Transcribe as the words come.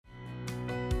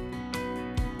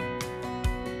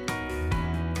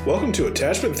Welcome to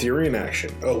Attachment Theory in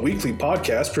Action, a weekly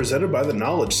podcast presented by the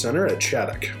Knowledge Center at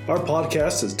Shattuck. Our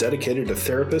podcast is dedicated to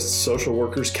therapists, social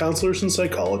workers, counselors, and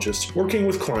psychologists working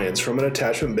with clients from an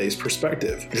attachment-based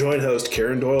perspective. Join host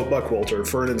Karen Doyle Buckwalter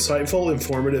for an insightful,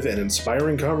 informative, and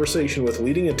inspiring conversation with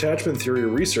leading attachment theory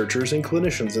researchers and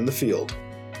clinicians in the field.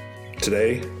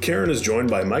 Today, Karen is joined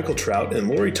by Michael Trout and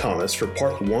Lori Thomas for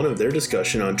part 1 of their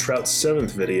discussion on Trout's 7th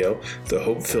video, The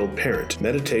Hope-Filled Parent,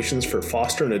 Meditations for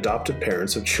Foster and Adoptive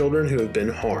Parents of Children Who Have Been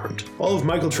Harmed. All of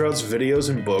Michael Trout's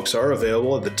videos and books are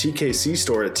available at the TKC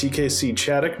store at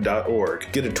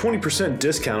tkcshattuck.org. Get a 20%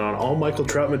 discount on all Michael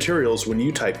Trout materials when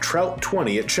you type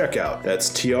Trout20 at checkout. That's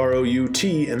TROUT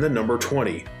and the number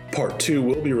 20. Part 2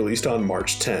 will be released on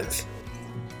March 10th.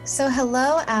 So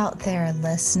hello out there,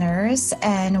 listeners,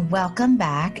 and welcome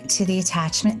back to the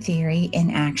Attachment Theory in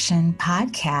Action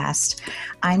podcast.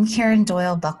 I'm Karen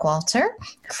Doyle Buckwalter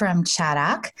from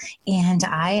Shattuck, and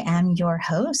I am your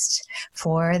host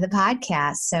for the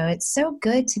podcast. So it's so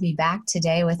good to be back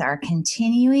today with our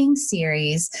continuing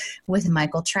series with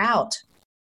Michael Trout.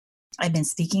 I've been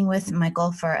speaking with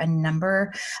Michael for a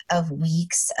number of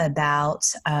weeks about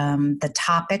the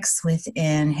topics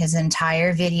within his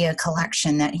entire video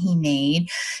collection that he made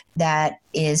that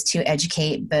is to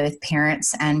educate both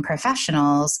parents and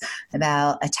professionals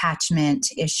about attachment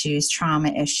issues, trauma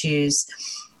issues,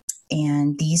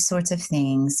 and these sorts of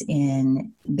things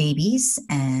in babies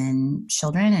and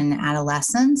children and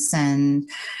adolescents. And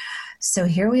so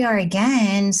here we are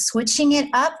again, switching it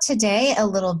up today a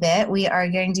little bit. We are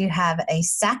going to have a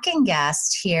second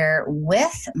guest here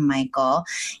with Michael,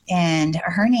 and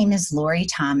her name is Lori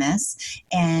Thomas,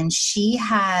 and she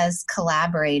has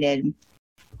collaborated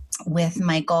with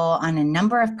Michael on a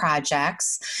number of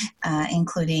projects,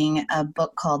 including a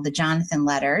book called The Jonathan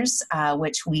Letters,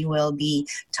 which we will be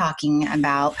talking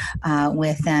about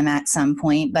with them at some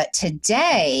point. But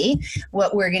today,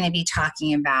 what we're going to be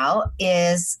talking about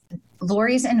is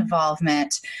Lori's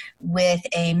involvement with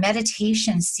a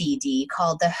meditation CD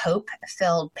called The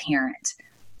Hope-Filled Parent,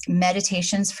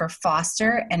 Meditations for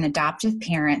Foster and Adoptive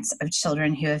Parents of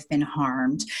Children Who Have Been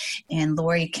Harmed. And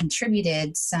Lori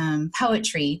contributed some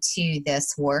poetry to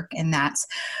this work, and that's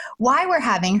why we're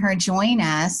having her join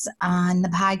us on the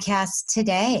podcast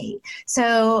today.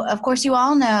 So, of course, you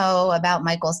all know about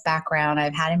Michael's background.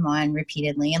 I've had him on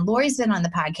repeatedly, and Lori's been on the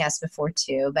podcast before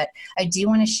too, but I do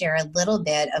want to share a little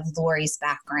bit of Lori's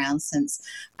background since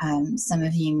some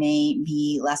of you may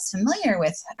be less familiar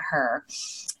with her.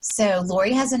 So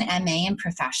Lori has an MA in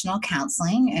professional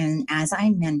counseling, and as I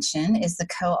mentioned, is the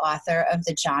co-author of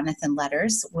the Jonathan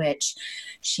Letters, which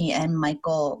she and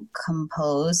Michael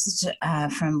composed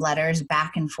from letters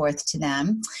back and forth to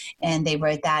them, and they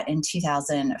wrote that in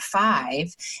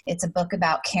 2005. It's a book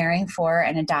about caring for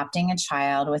and adopting a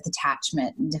child with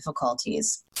attachment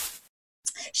difficulties.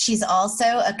 She's also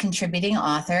a contributing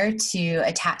author to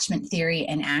Attachment Theory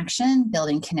in Action,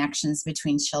 Building Connections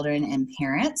Between Children and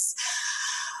Parents,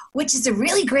 which is a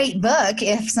really great book.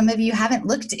 If some of you haven't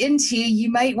looked into,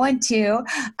 you might want to.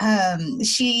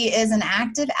 She is an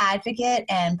active advocate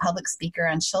and public speaker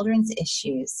on children's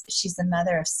issues. She's the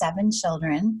mother of 7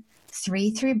 children,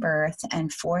 3 through birth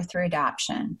and 4 through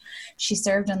adoption. She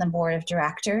served on the board of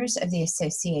directors of the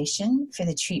Association for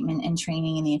the Treatment and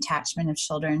Training in the Attachment of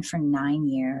Children for 9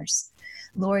 years.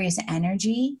 Lori's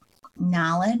energy,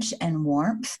 knowledge, and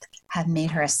warmth have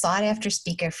made her a sought-after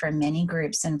speaker for many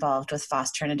groups involved with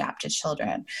foster and adopted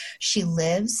children. She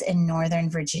lives in Northern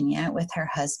Virginia with her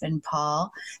husband,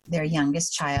 Paul, their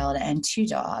youngest child, and 2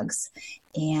 dogs.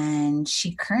 And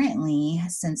she currently,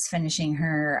 since finishing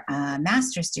her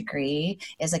master's degree,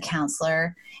 is a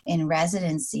counselor in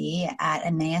residency at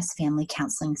Emmaus Family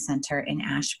Counseling Center in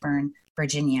Ashburn,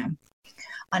 Virginia.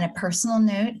 On a personal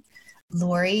note,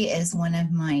 Lori is one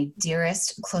of my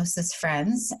dearest, closest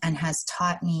friends and has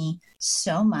taught me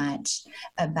so much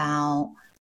about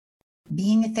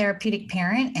being a therapeutic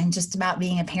parent and just about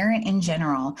being a parent in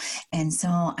general. And so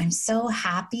I'm so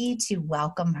happy to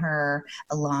welcome her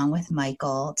along with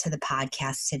Michael to the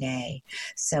podcast today.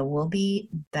 So we'll be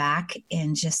back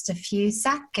in just a few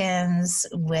seconds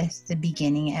with the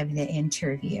beginning of the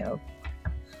interview.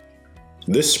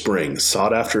 This spring,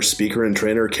 sought-after speaker and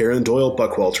trainer Karen Doyle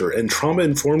Buckwalter and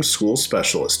trauma-informed school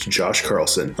specialist Josh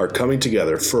Carlson are coming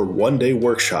together for one-day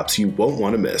workshops you won't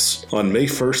want to miss. On May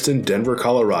 1st in Denver,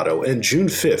 Colorado, and June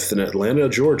 5th in Atlanta,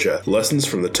 Georgia, Lessons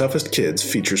from the Toughest Kids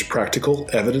features practical,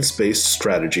 evidence-based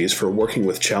strategies for working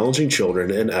with challenging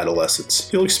children and adolescents.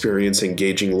 You'll experience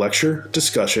engaging lecture,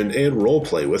 discussion, and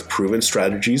role-play with proven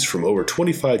strategies from over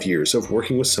 25 years of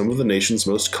working with some of the nation's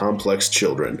most complex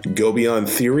children. Go beyond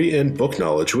theory and book Book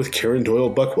Knowledge with Karen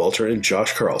Doyle Buckwalter and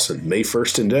Josh Carlson, May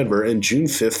 1st in Denver and June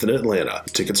 5th in Atlanta.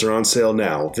 Tickets are on sale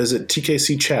now. Visit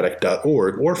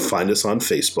tkcchaddock.org or find us on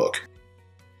Facebook.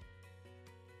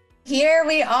 Here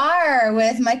we are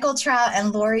with Michael Trout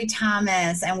and Lori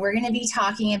Thomas, and we're going to be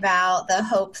talking about the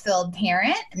Hope-Filled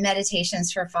Parent,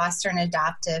 Meditations for Foster and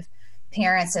Adoptive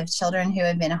Parents of Children Who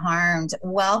Have Been Harmed.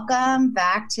 Welcome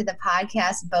back to the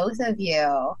podcast, both of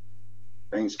you.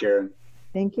 Thanks, Karen.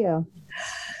 Thank you.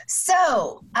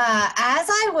 So, as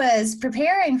I was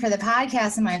preparing for the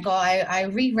podcast, Michael, I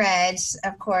reread,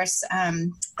 of course,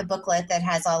 the booklet that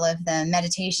has all of the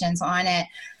meditations on it.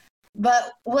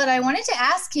 But what I wanted to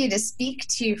ask you to speak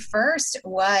to first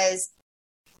was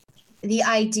the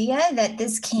idea that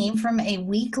this came from a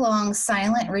week-long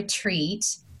silent retreat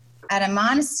at a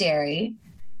monastery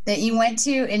that you went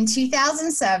to in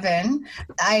 2007.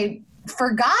 I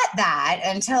forgot that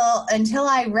until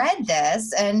I read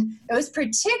this, and it was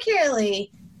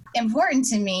particularly important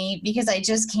to me because I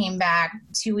just came back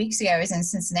 2 weeks ago. I was in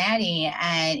Cincinnati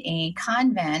at a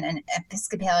convent, an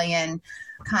Episcopalian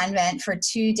convent, for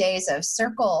 2 days of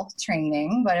circle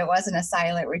training, but it wasn't a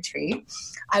silent retreat.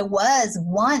 I was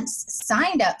once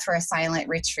signed up for a silent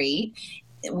retreat,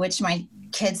 which my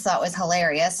kids thought was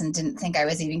hilarious and didn't think I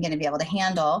was even going to be able to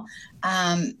handle.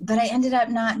 But I ended up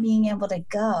not being able to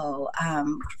go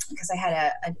because I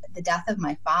had the death of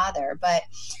my father. But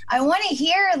I want to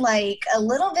hear like a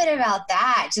little bit about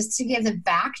that, just to give the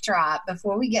backdrop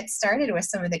before we get started with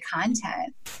some of the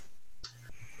content.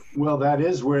 Well, that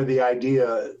is where the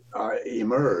idea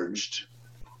emerged,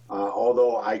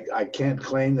 although I can't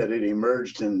claim that it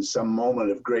emerged in some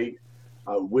moment of great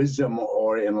wisdom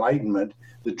or enlightenment.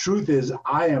 The truth is,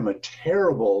 I am a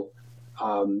terrible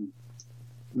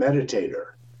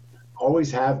meditator.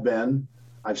 Always have been.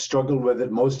 I've struggled with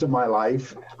it most of my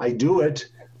life. I do it,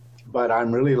 but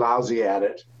I'm really lousy at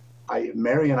it.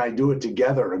 Mary and I do it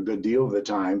together a good deal of the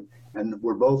time, and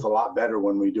we're both a lot better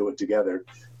when we do it together.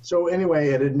 So anyway,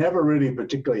 it had never really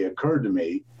particularly occurred to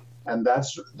me, and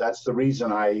that's the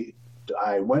reason I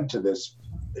went to this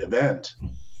event.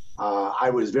 I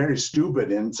was very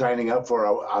stupid in signing up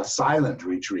for a silent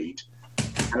retreat,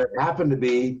 and it happened to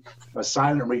be a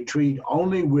silent retreat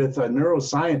only with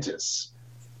neuroscientists.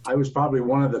 I was probably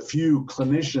one of the few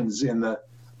clinicians in the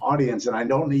audience, and I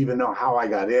don't even know how I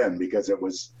got in because it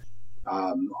was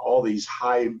all these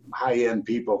high-end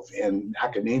people in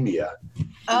academia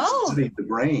studying the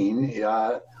brain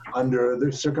under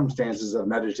the circumstances of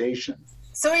meditation.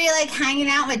 So were you like hanging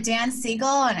out with Dan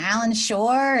Siegel and Alan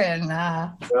Shore and?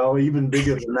 Well, even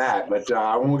bigger than that, but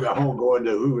I won't go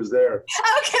into who was there.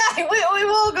 Okay, we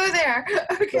won't go there.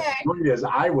 Okay. The point is,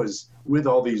 I was with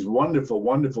all these wonderful,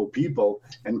 wonderful people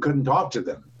and couldn't talk to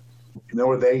them,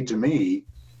 nor they to me,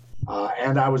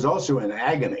 and I was also in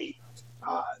agony.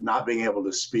 Not being able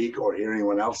to speak or hear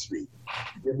anyone else speak.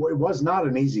 It was not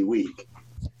an easy week.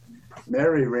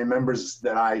 Mary remembers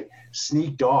that I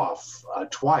sneaked off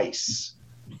twice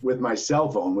with my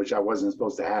cell phone, which I wasn't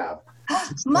supposed to have.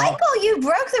 Michael, you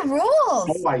broke the rules.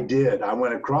 Oh, I did. I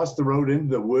went across the road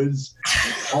into the woods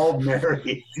and called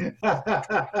Mary.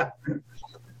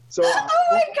 So oh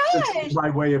my gosh. This is my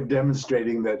way of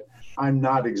demonstrating that I'm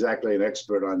not exactly an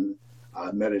expert on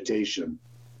meditation.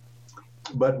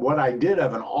 But what I did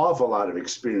have an awful lot of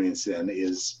experience in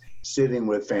is sitting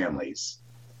with families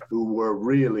who were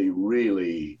really,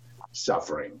 really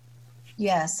suffering.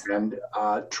 Yes. And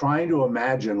trying to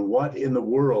imagine what in the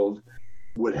world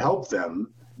would help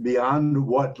them beyond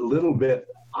what little bit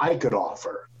I could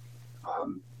offer.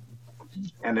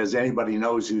 And as anybody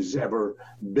knows who's ever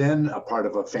been a part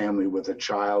of a family with a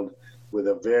child with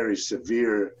a very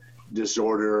severe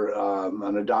disorder,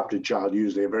 an adopted child,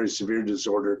 usually a very severe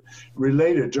disorder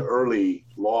related to early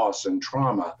loss and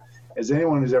trauma. As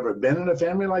anyone who's ever been in a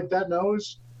family like that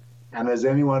knows, and as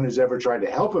anyone who's ever tried to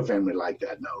help a family like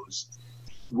that knows,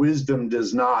 wisdom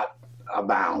does not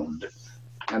abound.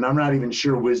 And I'm not even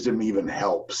sure wisdom even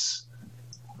helps.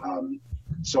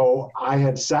 So I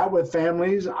had sat with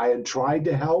families, I had tried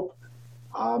to help,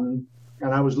 and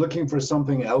I was looking for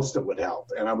something else that would help.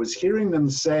 And I was hearing them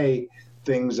say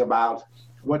things about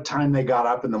what time they got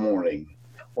up in the morning,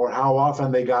 or how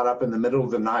often they got up in the middle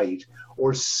of the night,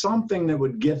 or something that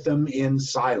would get them in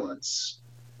silence,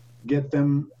 get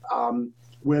them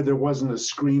where there wasn't a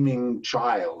screaming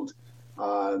child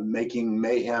making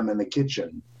mayhem in the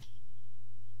kitchen.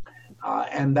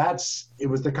 And it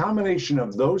was the combination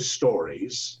of those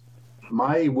stories,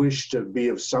 my wish to be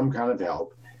of some kind of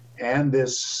help, and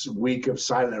this week of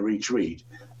silent retreat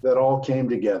that all came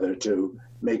together to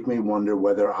make me wonder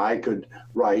whether I could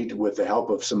write, with the help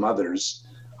of some others,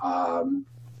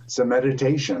 some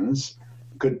meditations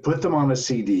could put them on a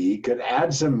CD, could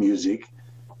add some music,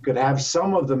 could have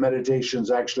some of the meditations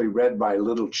actually read by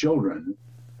little children,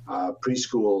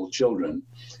 preschool children.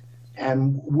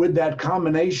 And would that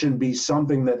combination be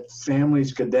something that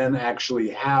families could then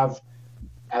actually have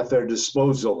at their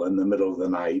disposal in the middle of the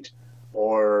night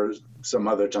or some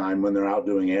other time when they're out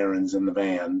doing errands in the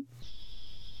van,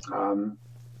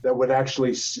 that would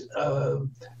actually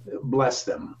bless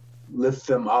them, lift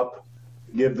them up,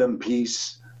 give them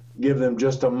peace, give them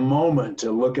just a moment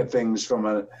to look at things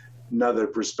from another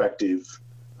perspective,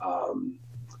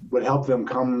 would help them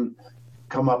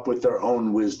come up with their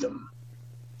own wisdom.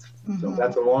 Mm-hmm. So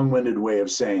that's a long-winded way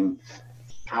of saying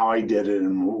how I did it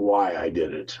and why I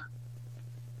did it.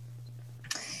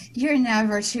 You're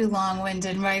never too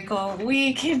long-winded, Michael.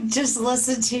 We can just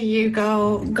listen to you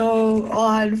go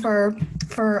on for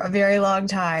a very long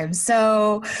time.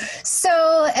 So,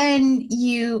 and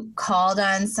you called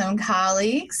on some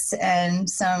colleagues and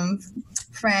some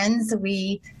friends.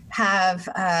 We have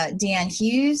Dan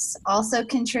Hughes also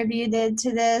contributed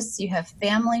to this. You have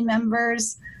family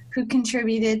members who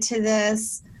contributed to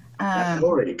this.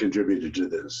 Lori contributed to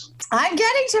this. I'm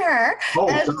getting to her.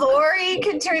 Oh, Lori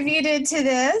contributed to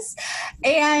this.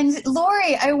 And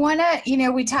Lori, I want to,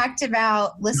 we talked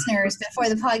about listeners before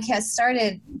the podcast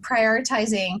started,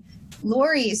 prioritizing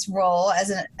Lori's role as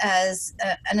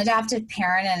an adoptive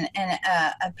parent and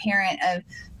a parent of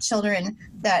children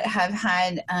that have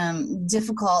had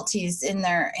difficulties in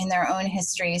their own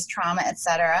histories, trauma,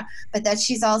 etc., but that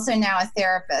she's also now a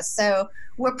therapist. So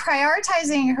we're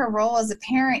prioritizing her role as a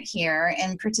parent here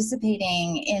and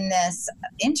participating in this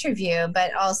interview,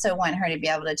 but also want her to be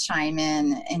able to chime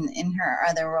in her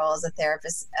other role as a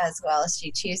therapist as well as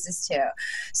she chooses to.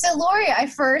 So Lori, I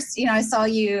first, I saw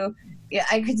you.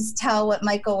 I could just tell what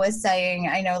Michael was saying.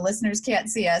 I know listeners can't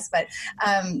see us, but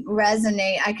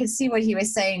resonate. I could see what he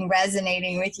was saying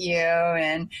resonating with you,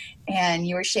 and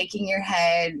you were shaking your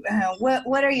head.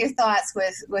 What are your thoughts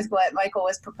with what Michael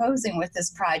was proposing with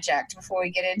this project before we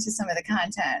get into some of the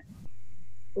content?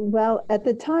 Well, at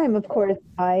the time, of course,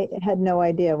 I had no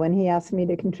idea. When he asked me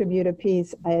to contribute a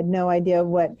piece, I had no idea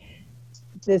what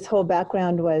this whole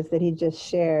background was that he just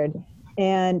shared.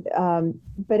 And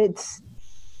but it's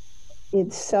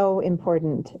so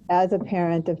important as a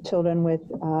parent of children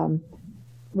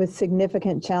with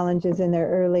significant challenges in their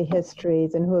early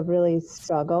histories and who have really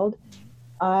struggled.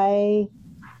 I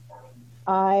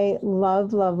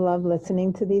love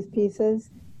listening to these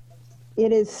pieces.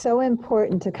 It is so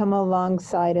important to come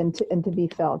alongside and to be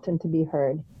felt and to be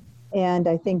heard. And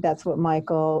I think that's what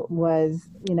Michael was,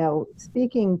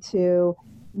 speaking to,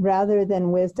 rather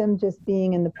than wisdom, just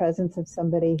being in the presence of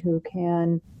somebody who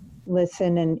can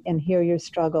listen and hear your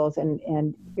struggles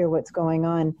and hear what's going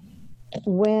on.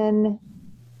 When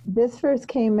this first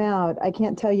came out, I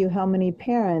can't tell you how many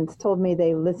parents told me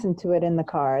they listened to it in the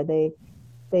car. They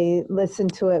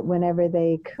listened to it whenever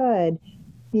they could,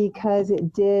 because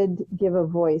it did give a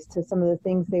voice to some of the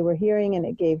things they were hearing, and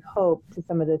it gave hope to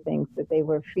some of the things that they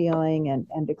were feeling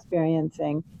and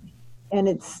experiencing. And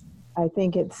I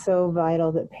think it's so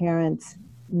vital that parents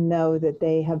know that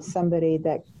they have somebody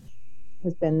that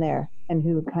has been there and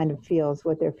who kind of feels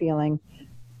what they're feeling,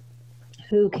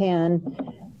 who can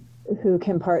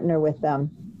partner with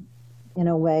them in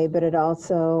a way. But it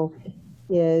also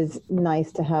is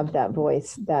nice to have that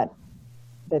voice that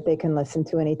they can listen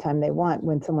to anytime they want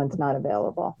when someone's not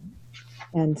available.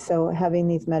 And so having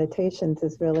these meditations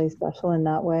is really special in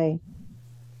that way.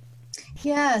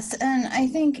 Yes, and I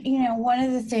think, one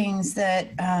of the things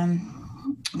that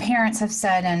parents have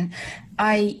said, and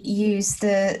I use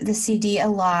the CD a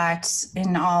lot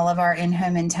in all of our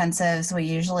in-home intensives. We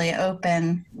usually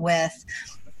open with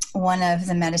one of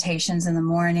the meditations in the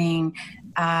morning.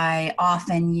 I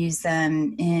often use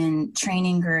them in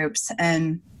training groups,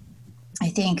 and I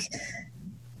think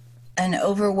an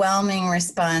overwhelming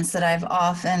response that I've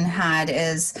often had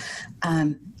is,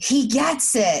 he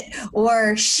gets it,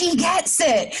 or she gets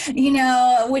it,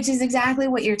 which is exactly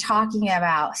what you're talking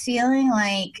about. Feeling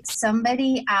like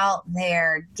somebody out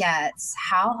there gets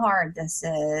how hard this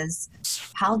is,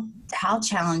 how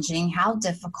challenging, how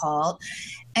difficult.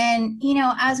 And,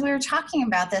 as we were talking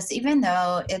about this, even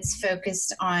though it's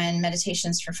focused on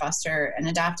meditations for foster and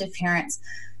adoptive parents,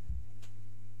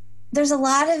 there's a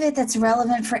lot of it that's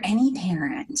relevant for any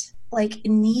parent, like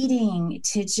needing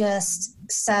to just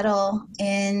settle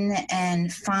in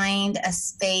and find a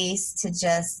space to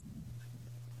just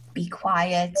be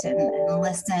quiet and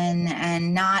listen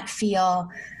and not feel,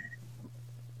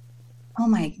 oh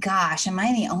my gosh, am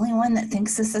I the only one that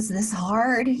thinks this is this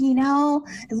hard?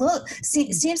 It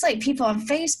seems like people on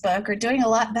Facebook are doing a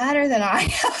lot better than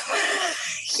I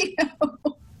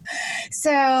am.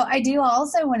 So I do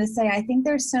also want to say, I think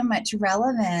there's so much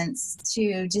relevance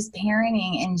to just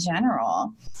parenting in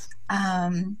general.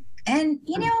 And,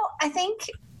 you know, I think,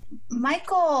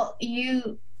 Michael,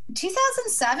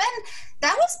 2007,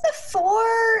 that was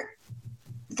before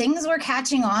things were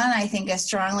catching on, I think, as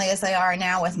strongly as they are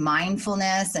now with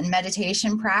mindfulness and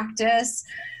meditation practice.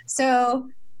 So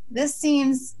this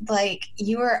seems like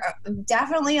you were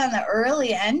definitely on the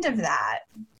early end of that.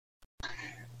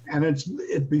 And it's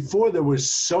before there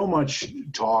was so much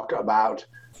talk about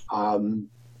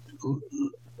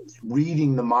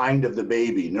reading the mind of the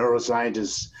baby.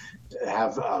 Neuroscientists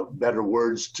have better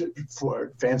words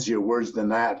for fancier words than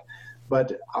that.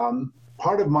 But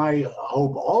part of my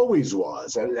hope always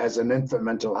was, as an infant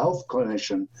mental health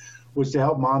clinician, was to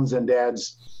help moms and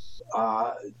dads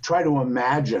try to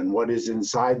imagine what is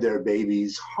inside their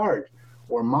baby's heart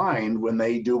or mind when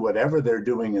they do whatever they're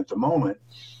doing at the moment.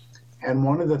 And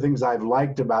one of the things I've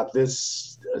liked about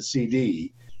this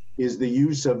CD is the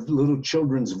use of little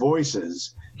children's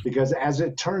voices, because as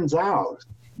it turns out,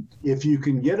 if you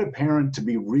can get a parent to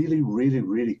be really, really,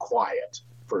 really quiet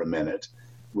for a minute,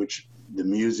 which the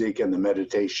music and the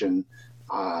meditation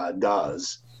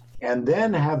does, and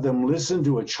then have them listen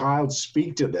to a child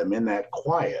speak to them in that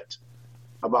quiet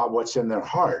about what's in their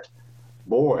heart,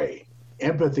 boy,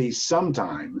 empathy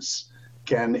sometimes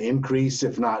can increase,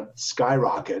 if not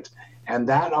skyrocket. And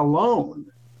that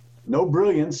alone, no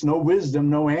brilliance, no wisdom,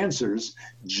 no answers,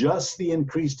 just the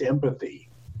increased empathy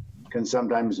can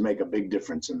sometimes make a big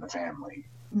difference in the family.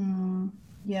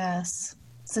 Yes.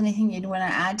 Is there anything you'd want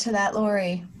to add to that,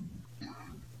 Lori?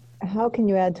 How can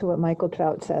you add to what Michael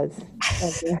Trout says?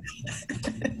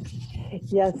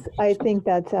 Yes, I think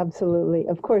that's absolutely,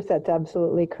 of course, that's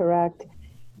absolutely correct.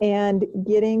 And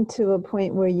getting to a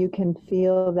point where you can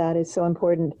feel that is so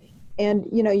important. And,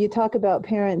 you know, you talk about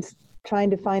parents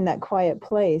trying to find that quiet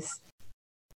place.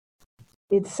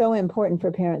 It's so important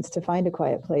for parents to find a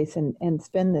quiet place and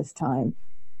spend this time.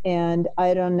 And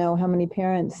I don't know how many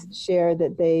parents share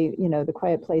that they, you know, the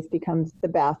quiet place becomes the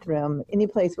bathroom, any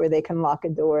place where they can lock a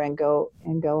door and go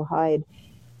hide.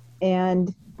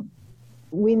 And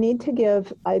we need to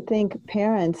give, I think,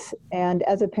 parents, and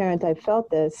as a parent, I felt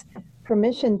this,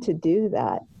 permission to do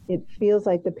that. It feels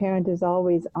like the parent is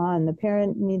always on. The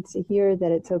parent needs to hear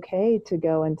that it's okay to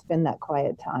go and spend that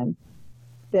quiet time,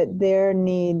 that their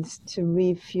needs to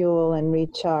refuel and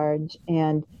recharge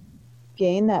and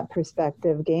gain that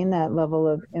perspective, gain that level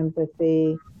of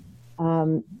empathy.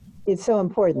 It's so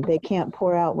important. They can't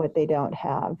pour out what they don't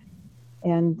have.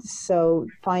 And so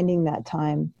finding that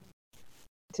time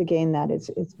to gain that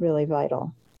is really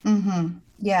vital. Mm-hmm.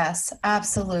 Yes,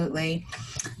 absolutely.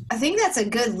 I think that's a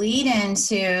good lead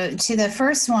into the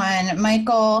first one.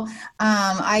 Michael,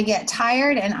 I get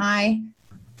tired and I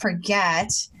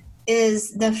forget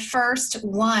is the first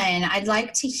one. I'd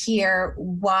like to hear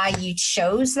why you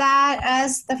chose that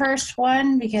as the first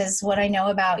one, because what I know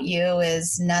about you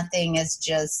is nothing is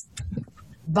just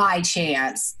by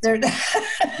chance. And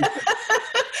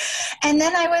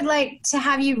then I would like to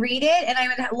have you read it, and I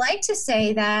would like to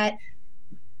say that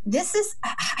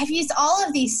I've used all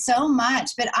of these so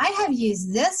much, but I have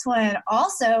used this one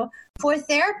also for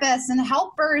therapists and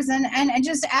helpers and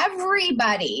just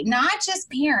everybody, not just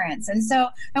parents. And so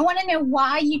I want to know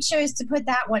why you chose to put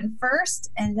that one first,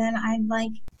 and then I'd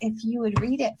like if you would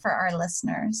read it for our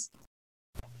listeners.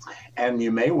 And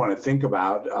you may want to think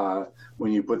about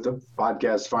when you put the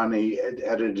podcast finally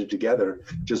edited together,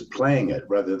 just playing it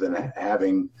rather than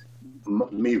having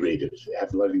me read it,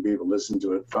 letting people listen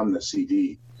to it from the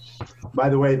CD. By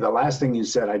the way, the last thing you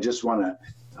said, I just want to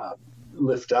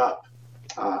lift up.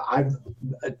 I've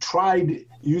tried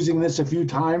using this a few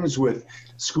times with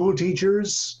school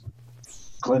teachers,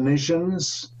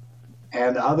 clinicians,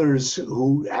 and others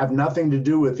who have nothing to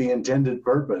do with the intended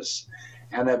purpose,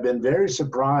 and have been very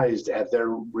surprised at their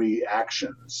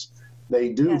reactions. They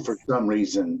do, yes, for some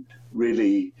reason,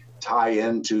 really tie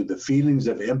into the feelings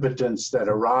of impotence that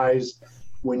arise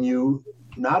when you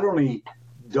not only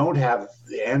don't have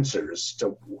the answers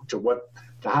to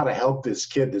how to help this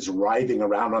kid that's writhing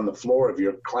around on the floor of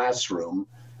your classroom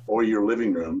or your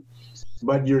living room,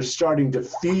 but you're starting to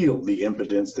feel the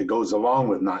impotence that goes along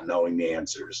with not knowing the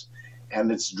answers. And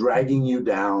it's dragging you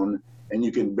down, and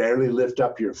you can barely lift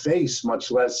up your face,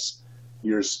 much less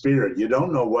your spirit. You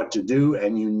don't know what to do,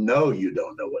 and you know you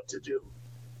don't know what to do,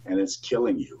 and it's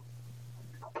killing you.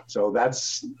 So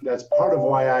that's part of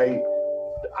why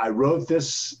I wrote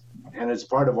this, and it's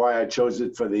part of why I chose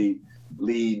it for the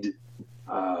lead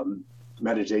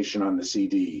meditation on the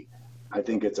CD. I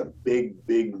think it's a big,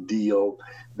 big deal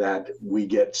that we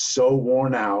get so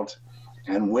worn out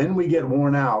And when we get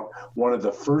worn out, one of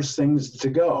the first things to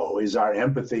go is our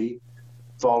empathy,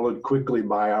 followed quickly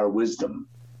by our wisdom.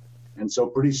 And so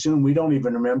pretty soon we don't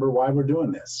even remember why we're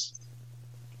doing this.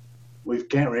 We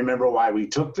can't remember why we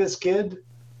took this kid.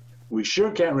 We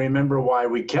sure can't remember why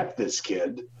we kept this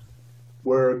kid.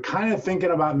 We're kind of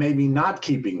thinking about maybe not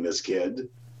keeping this kid.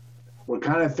 We're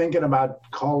kind of thinking about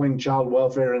calling child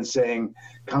welfare and saying,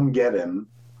 come get him,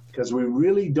 because we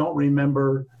really don't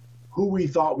remember who we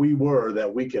thought we were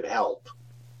that we could help.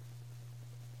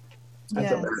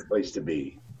 That's a better place to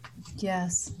be.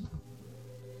 Yes.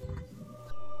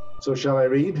 So shall I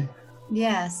read?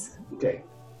 Yes. Okay.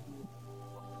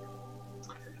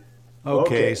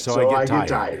 Okay, so I get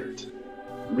tired.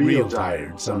 Real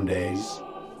tired some days.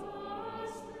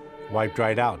 Wiped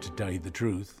right out, to tell you the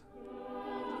truth.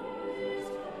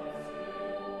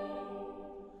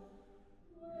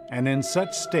 And in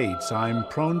such states, I'm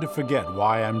prone to forget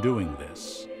why I'm doing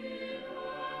this.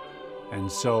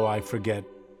 And so I forget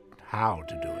how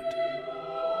to do it.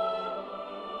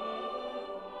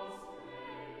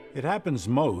 It happens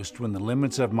most when the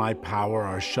limits of my power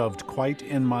are shoved quite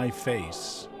in my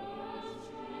face.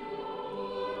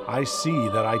 I see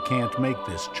that I can't make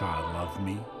this child love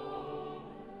me.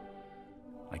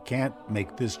 I can't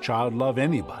make this child love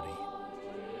anybody.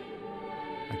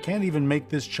 I can't even make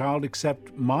this child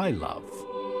accept my love.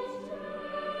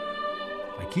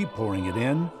 I keep pouring it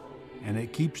in, and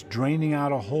it keeps draining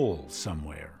out a hole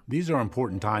somewhere. These are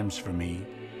important times for me.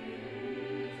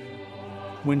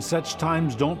 When such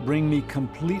times don't bring me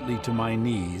completely to my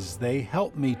knees, they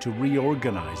help me to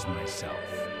reorganize myself,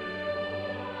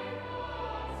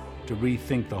 to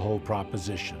rethink the whole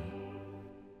proposition,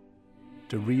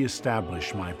 to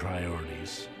reestablish my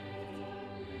priorities,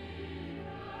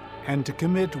 and to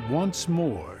commit once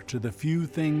more to the few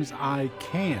things I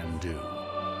can do.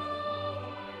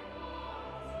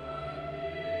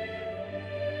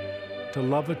 To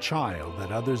love a child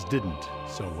that others didn't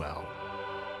so well.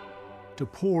 To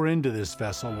pour into this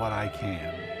vessel what I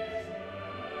can.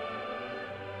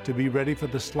 To be ready for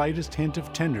the slightest hint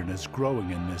of tenderness growing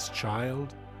in this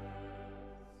child,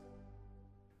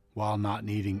 while not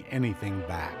needing anything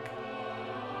back.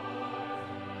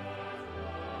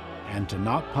 And to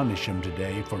not punish him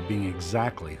today for being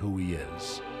exactly who he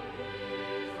is.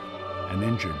 An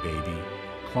injured baby,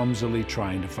 clumsily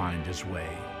trying to find his way.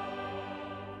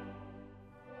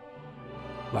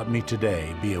 Let me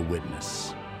today be a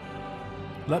witness.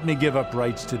 Let me give up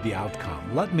rights to the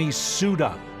outcome. Let me suit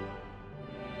up.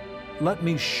 Let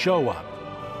me show up.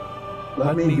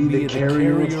 Let me be the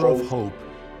carrier of hope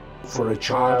for a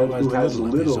child who has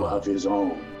little of his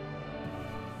own.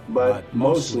 But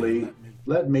mostly,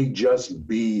 let me just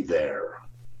be there.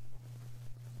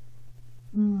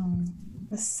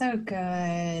 That's so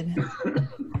good.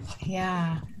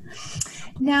 Yeah.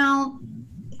 Now,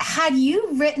 had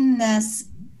you written this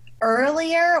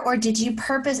earlier, or did you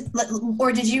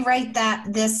write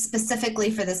this specifically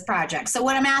for this project? So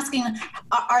what I'm asking,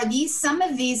 are these some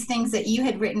of these things that you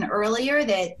had written earlier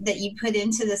that you put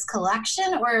into this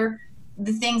collection, or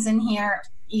the things in here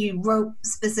you wrote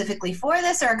specifically for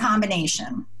this, or a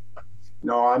combination?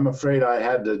 No, I'm afraid I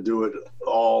had to do it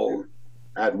all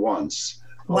at once.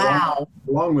 Wow.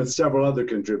 Along with several other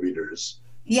contributors.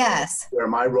 Yes. Where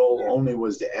my role only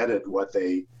was to edit what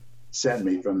they sent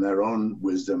me from their own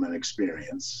wisdom and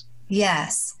experience.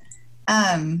 Yes.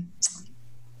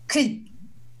 Could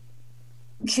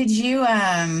you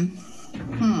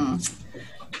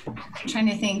trying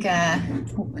to think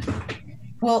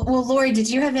well Lori, did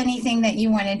you have anything that you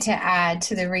wanted to add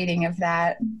to the reading of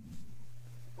that?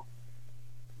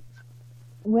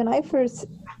 When I first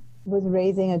was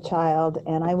raising a child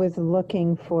and I was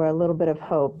looking for a little bit of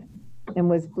hope and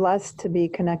was blessed to be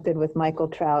connected with Michael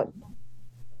Trout,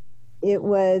 it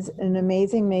was an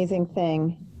amazing, amazing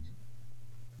thing.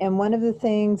 And one of the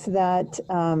things that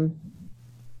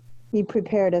he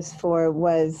prepared us for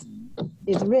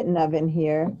is written of in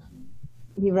here.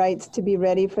 He writes, to be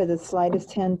ready for the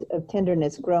slightest hint of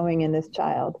tenderness growing in this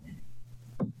child.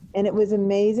 And it was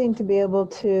amazing to be able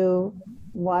to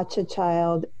watch a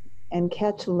child and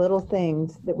catch little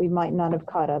things that we might not have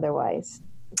caught otherwise.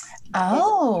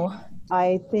 Oh.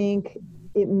 I think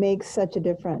it makes such a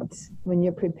difference when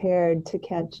you're prepared to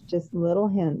catch just little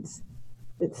hints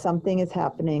that something is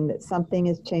happening, that something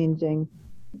is changing,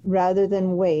 rather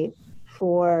than wait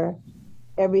for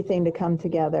everything to come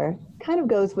together. Kind of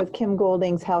goes with Kim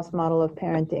Golding's house model of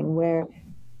parenting, where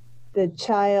the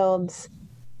child's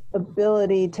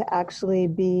ability to actually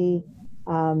be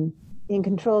in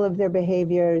control of their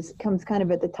behaviors comes kind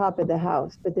of at the top of the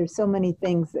house, but there's so many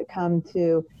things that come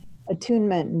to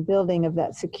attunement and building of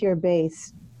that secure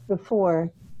base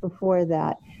before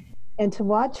that. And to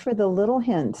watch for the little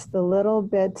hints, the little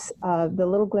bits, the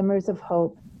little glimmers of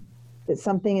hope that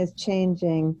something is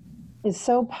changing is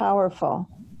so powerful.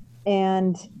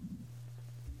 And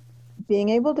being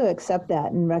able to accept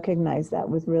that and recognize that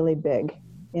was really big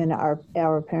in our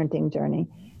parenting journey.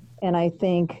 And I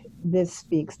think this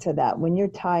speaks to that. When you're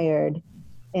tired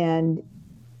and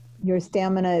your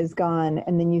stamina is gone,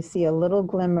 and then you see a little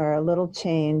glimmer, a little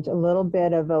change, a little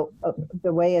bit of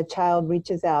the way a child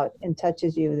reaches out and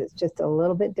touches you that's just a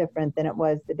little bit different than it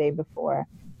was the day before.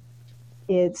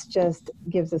 It's just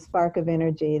gives a spark of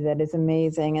energy that is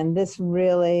amazing. And this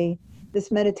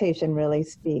meditation really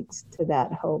speaks to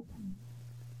that hope.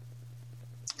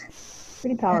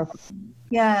 Pretty powerful.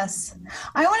 Yes.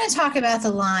 I want to talk about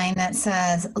the line that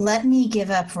says, "Let me give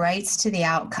up rights to the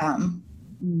outcome."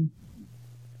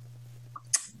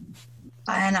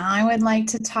 And I would like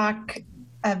to talk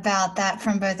about that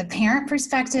from both a parent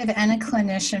perspective and a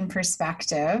clinician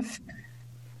perspective.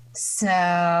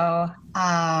 So,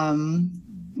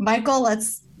 Michael,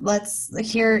 let's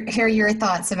hear your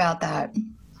thoughts about that.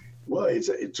 Well,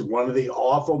 it's one of the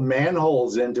awful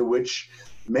manholes into which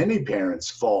many parents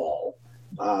fall,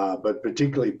 but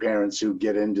particularly parents who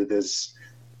get into this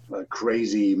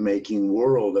crazy making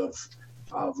world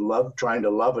of love, trying to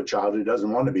love a child who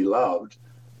doesn't want to be loved.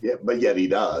 But yet he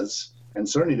does, and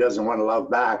certainly doesn't want to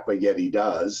love back, but yet he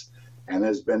does, and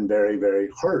has been very, very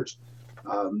hurt.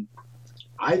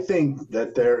 I think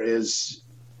that there is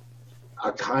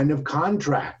a kind of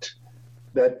contract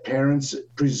that parents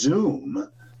presume,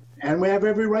 and we have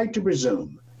every right to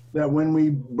presume, that when we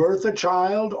birth a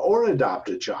child or adopt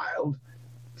a child,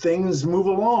 things move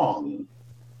along.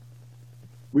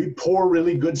 We pour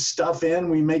really good stuff in,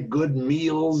 we make good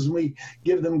meals, we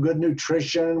give them good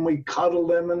nutrition, and we cuddle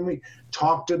them, and we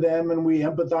talk to them, and we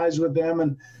empathize with them,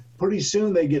 and pretty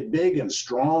soon they get big and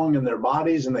strong in their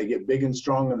bodies, and they get big and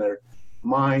strong in their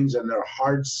minds and their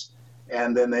hearts,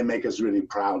 and then they make us really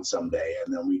proud someday,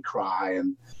 and then we cry,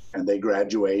 and they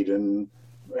graduate, and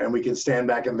we can stand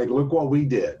back and think, look what we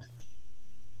did.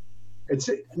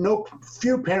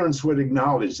 Few parents would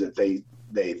acknowledge that they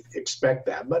expect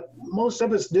that, but most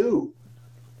of us do.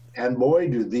 And boy,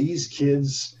 do these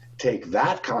kids take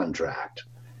that contract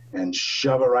and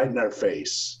shove it right in their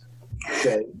face.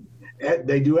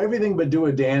 They do everything but do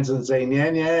a dance and say,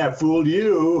 yeah, I fooled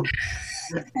you,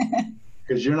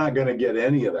 because you're not going to get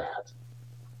any of that.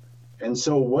 And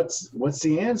so what's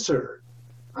the answer?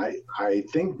 I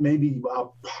think maybe a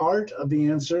part of the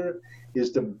answer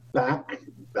is to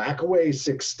back away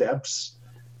 6 steps,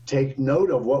 take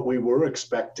note of what we were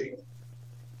expecting,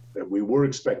 that we were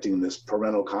expecting this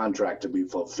parental contract to be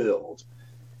fulfilled,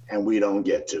 and we don't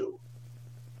get to.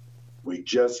 We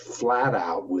just flat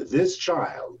out, with this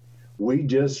child, we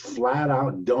just flat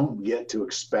out don't get to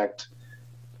expect.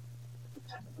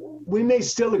 We may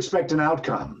still expect an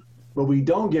outcome, but we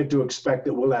don't get to expect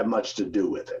that we'll have much to do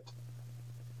with it.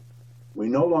 We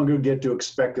no longer get to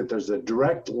expect that there's a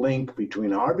direct link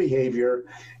between our behavior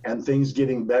and things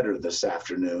getting better this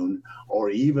afternoon or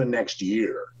even next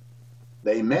year.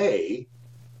 They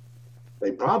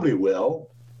probably will,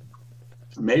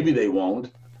 maybe they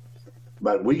won't,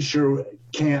 but we sure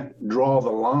can't draw the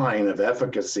line of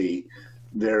efficacy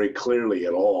very clearly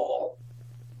at all.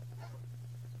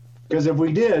 Because if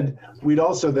we did, we'd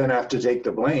also then have to take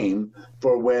the blame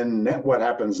for what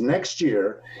happens next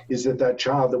year is that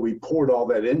child that we poured all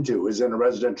that into is in a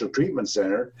residential treatment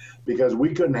center because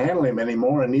we couldn't handle him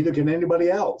anymore, and neither can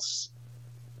anybody else.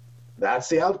 That's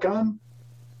the outcome?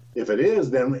 If it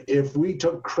is, then if we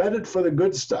took credit for the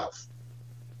good stuff,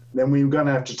 then we're going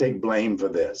to have to take blame for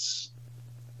this.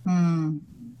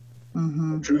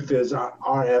 Mm-hmm. The truth is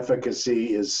our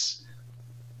efficacy is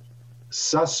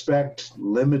suspect,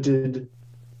 limited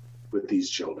with these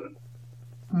children.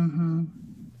 Mm-hmm.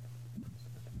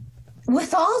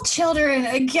 With all children,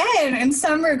 again, in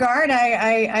some regard,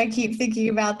 I keep thinking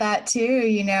about that too.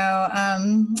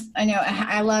 I know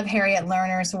I love Harriet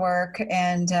Lerner's work,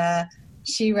 and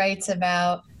she writes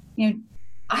about,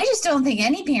 I just don't think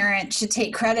any parent should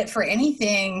take credit for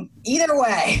anything either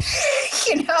way,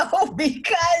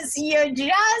 because you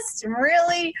just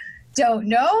really don't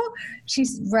know. She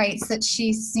writes that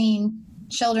she's seen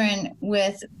children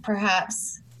with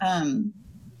perhaps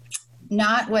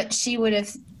not what she would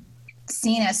have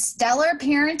seen as stellar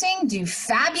parenting do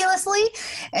fabulously,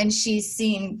 and she's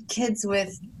seen kids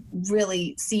with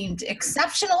really seemed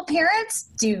exceptional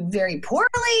parents do very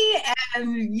poorly,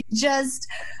 and you just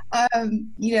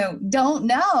don't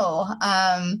know.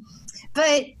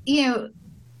 But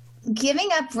giving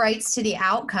up rights to the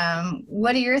outcome,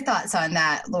 what are your thoughts on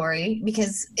that, Lori?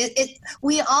 Because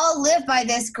we all live by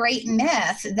this great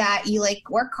myth that you like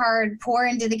work hard, pour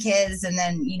into the kids, and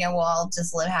then, you know, we'll all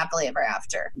just live happily ever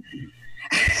after.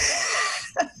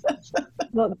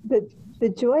 Well, the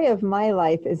joy of my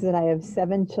life is that I have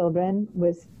 7 children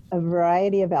with a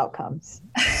variety of outcomes.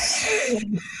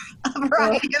 A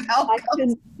variety of outcomes. I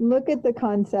can look at the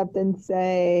concept and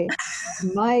say,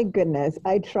 my goodness,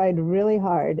 I tried really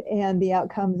hard, and the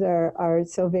outcomes are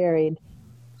so varied.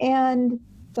 And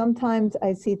sometimes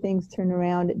I see things turn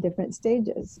around at different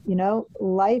stages. You know,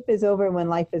 life is over when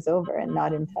life is over, and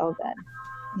not until then.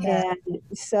 Yeah. And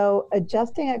so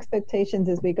adjusting expectations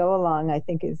as we go along, I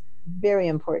think, is very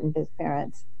important as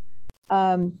parents.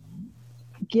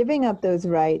 Giving up those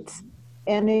rights,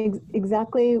 and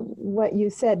exactly what you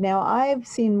said. Now, I've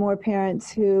seen more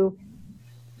parents who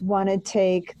want to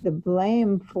take the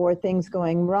blame for things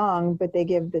going wrong, but they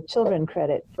give the children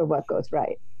credit for what goes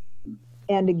right.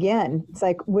 And again, it's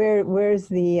like, where's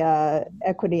the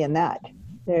equity in that?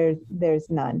 There's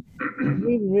none.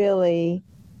 We really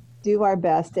do our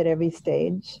best at every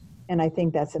stage, and I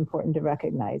think that's important to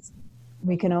recognize.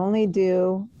 We can only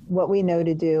do what we know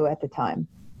to do at the time.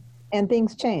 And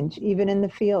things change. Even in the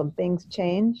field, things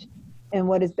change. And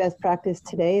what is best practice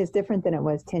today is different than it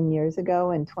was 10 years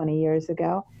ago and 20 years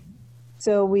ago.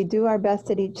 So we do our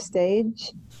best at each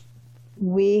stage.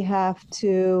 We have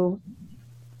to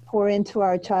pour into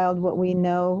our child what we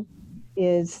know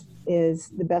is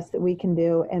the best that we can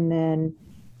do. And then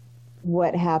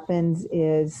what happens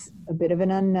is a bit of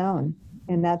an unknown,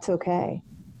 and that's okay.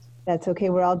 That's okay.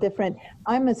 We're all different.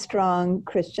 I'm a strong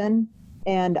Christian,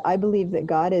 and I believe that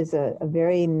God is a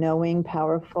very knowing,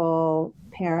 powerful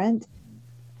parent,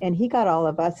 and he got all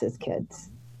of us as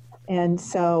kids. And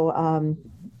so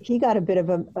he got a bit of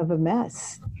a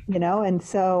mess, you know, and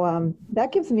so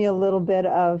that gives me a little bit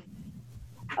of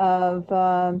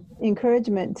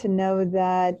encouragement to know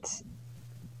that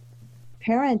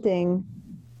parenting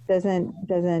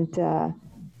doesn't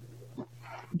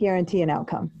guarantee an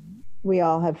outcome. We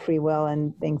all have free will,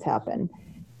 and things happen.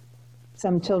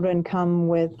 Some children come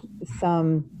with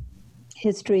some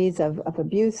histories of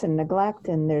abuse and neglect,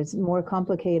 and there's more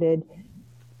complicated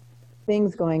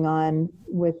things going on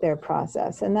with their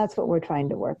process, and that's what we're trying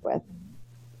to work with.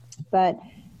 But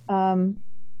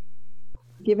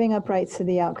giving up rights to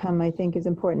the outcome, I think, is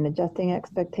important. Adjusting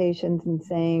expectations and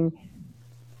saying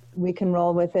we can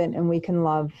roll with it and we can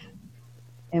love,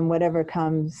 and whatever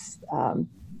comes,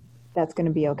 that's going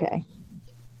to be okay.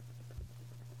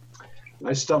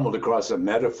 I stumbled across a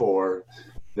metaphor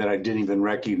that I didn't even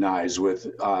recognize with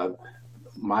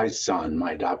my son,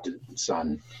 my adopted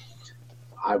son.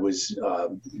 I was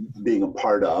being a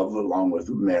part of, along with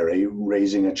Mary,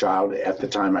 raising a child at the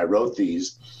time I wrote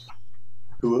these,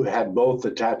 who had both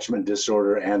attachment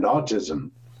disorder and autism.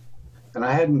 And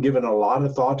I hadn't given a lot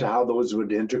of thought to how those would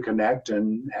interconnect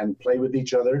and play with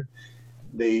each other.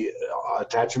 The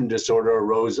attachment disorder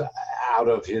arose out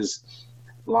of his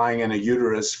lying in a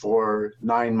uterus for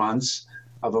 9 months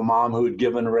of a mom who had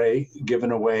given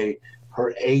away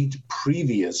her 8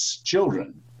 previous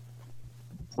children,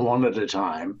 one at a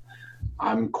time.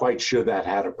 I'm quite sure that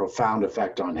had a profound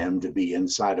effect on him to be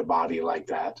inside a body like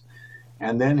that.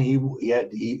 And then he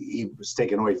was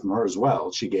taken away from her as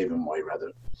well. She gave him away,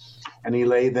 rather. And he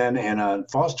lay then in a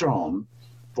foster home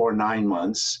for 9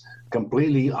 months,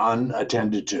 completely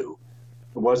unattended to.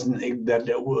 It wasn't that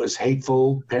it was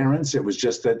hateful parents. It was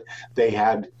just that they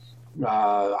had,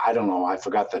 I don't know, I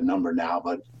forgot the number now,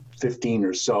 but 15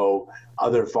 or so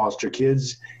other foster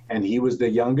kids. And he was the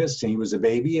youngest, and he was a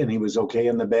baby, and he was okay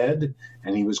in the bed,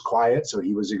 and he was quiet, so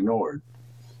he was ignored.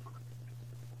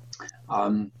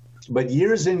 But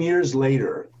years and years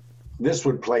later, this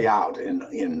would play out in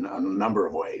a number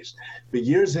of ways. But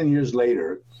years and years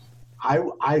later,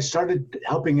 I started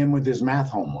helping him with his math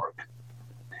homework.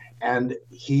 And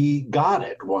he got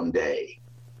it one day.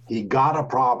 He got a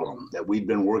problem that we'd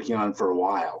been working on for a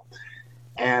while.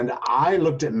 And I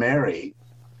looked at Mary,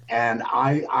 and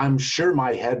I'm sure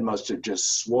my head must have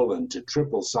just swollen to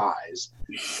triple size.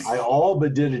 I all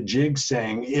but did a jig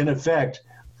saying, in effect,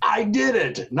 I did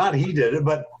it. Not he did it,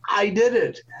 but I did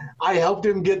it. I helped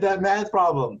him get that math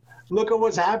problem. Look at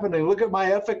what's happening. Look at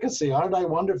my efficacy. Aren't I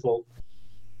wonderful?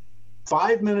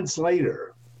 5 minutes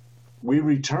later, we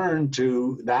returned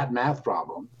to that math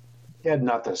problem. He had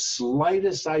not the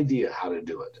slightest idea how to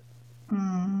do it.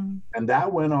 And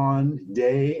that went on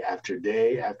day after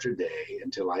day after day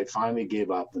until I finally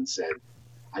gave up and said,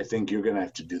 I think you're going to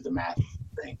have to do the math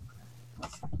thing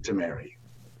to Mary.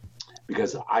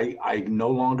 Because I no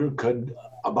longer could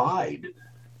abide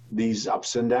these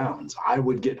ups and downs. I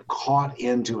would get caught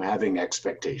into having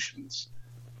expectations.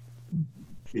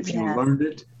 If you learned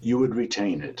it, you would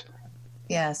retain it.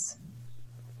 Yes.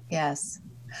 Yes.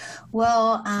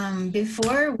 Well,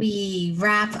 before we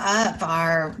wrap up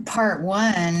our part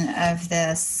one of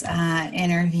this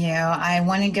interview, I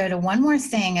want to go to one more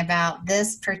thing about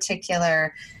this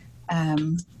particular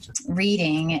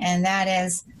reading, and that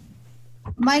is,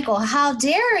 Michael, how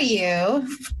dare you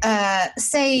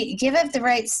say give up the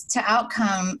rights to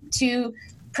outcome to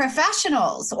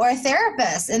professionals or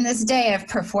therapists in this day of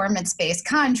performance-based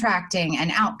contracting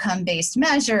and outcome-based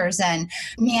measures and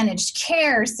managed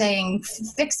care, saying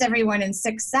fix everyone in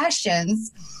 6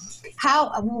 sessions.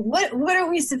 What are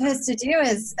we supposed to do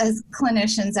as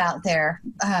clinicians out there?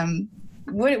 How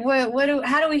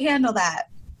do we handle that?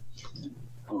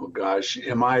 Oh gosh,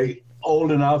 am I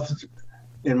old enough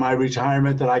in my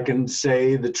retirement that I can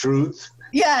say the truth?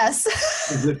 Yes.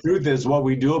 The truth is, what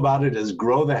we do about it is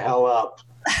grow the hell up.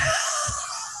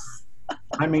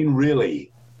 I mean,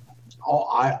 really,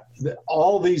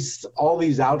 all these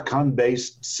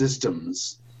outcome-based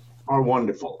systems are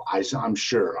wonderful. I'm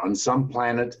sure on some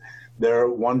planet they're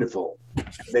wonderful.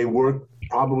 They work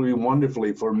probably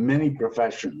wonderfully for many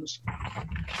professions,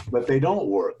 but they don't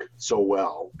work so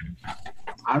well.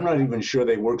 I'm not even sure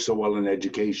they work so well in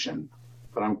education,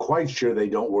 but I'm quite sure they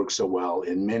don't work so well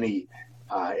in many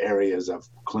areas of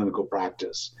clinical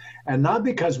practice. And not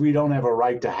because we don't have a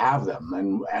right to have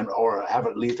them or have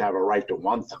at least have a right to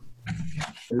want them.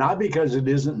 Not because it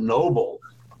isn't noble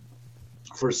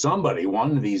for somebody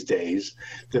one of these days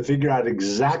to figure out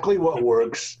exactly what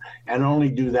works and only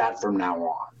do that from now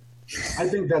on. I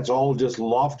think that's all just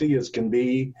lofty as can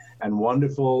be and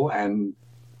wonderful and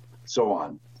so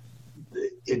on.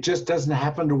 It just doesn't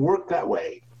happen to work that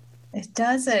way. It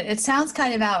doesn't. It sounds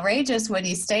kind of outrageous when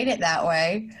you state it that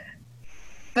way,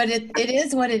 but it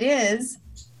is what it is.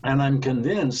 And I'm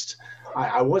convinced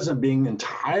I wasn't being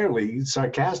entirely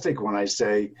sarcastic when I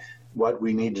say what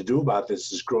we need to do about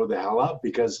this is grow the hell up,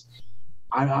 because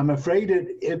I'm afraid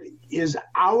it is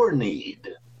our need,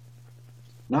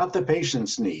 not the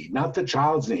patient's need, not the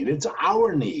child's need. It's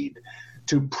our need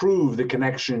to prove the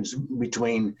connections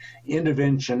between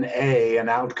intervention A and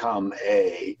outcome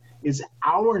A. It's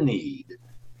our need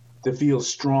to feel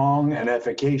strong and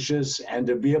efficacious and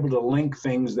to be able to link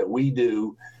things that we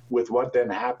do with what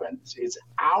then happens. It's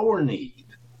our need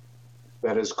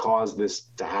that has caused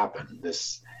this to happen,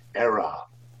 this era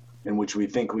in which we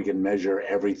think we can measure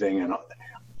everything, and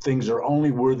things are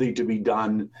only worthy to be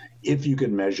done if you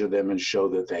can measure them and show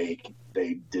that they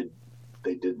did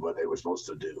what they were supposed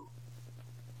to do.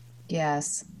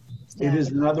 Yes. It is,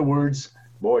 in other words,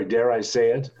 boy, dare I say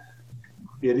it,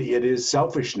 it is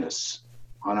selfishness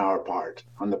on our part,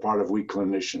 on the part of we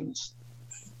clinicians,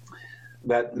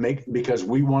 because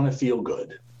we want to feel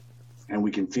good, and we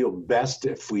can feel best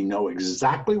if we know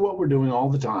exactly what we're doing all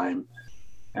the time,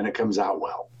 and it comes out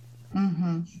well.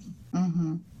 Mm-hmm.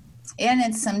 Mm-hmm. And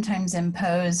it's sometimes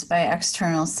imposed by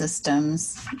external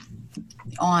systems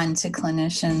on to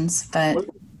clinicians, but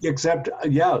except,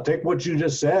 take what you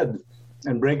just said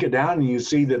and break it down, and you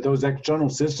see that those external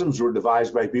systems were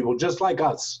devised by people just like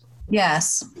us.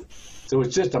 Yes. So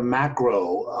it's just a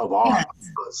macro of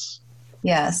us.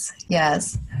 Yes,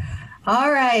 yes.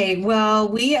 All right. Well,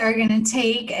 we are going to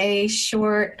take a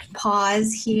short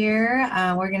pause here.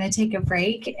 We're going to take a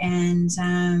break and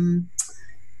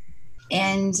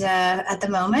at the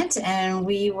moment, and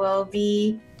we will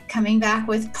be coming back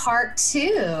with part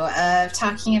 2 of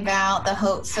talking about the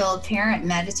Hope-Filled Parent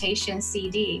Meditation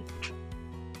CD.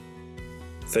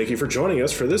 Thank you for joining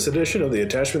us for this edition of the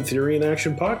Attachment Theory in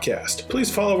Action podcast. Please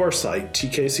follow our site,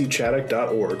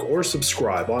 tkcchaddock.org, or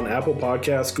subscribe on Apple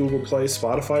Podcasts, Google Play,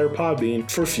 Spotify, or Podbean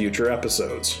for future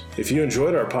episodes. If you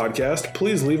enjoyed our podcast,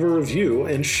 please leave a review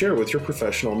and share with your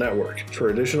professional network.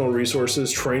 For additional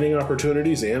resources, training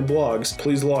opportunities, and blogs,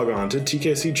 please log on to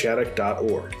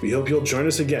tkcchaddock.org. We hope you'll join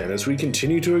us again as we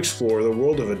continue to explore the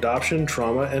world of adoption,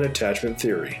 trauma, and attachment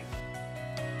theory.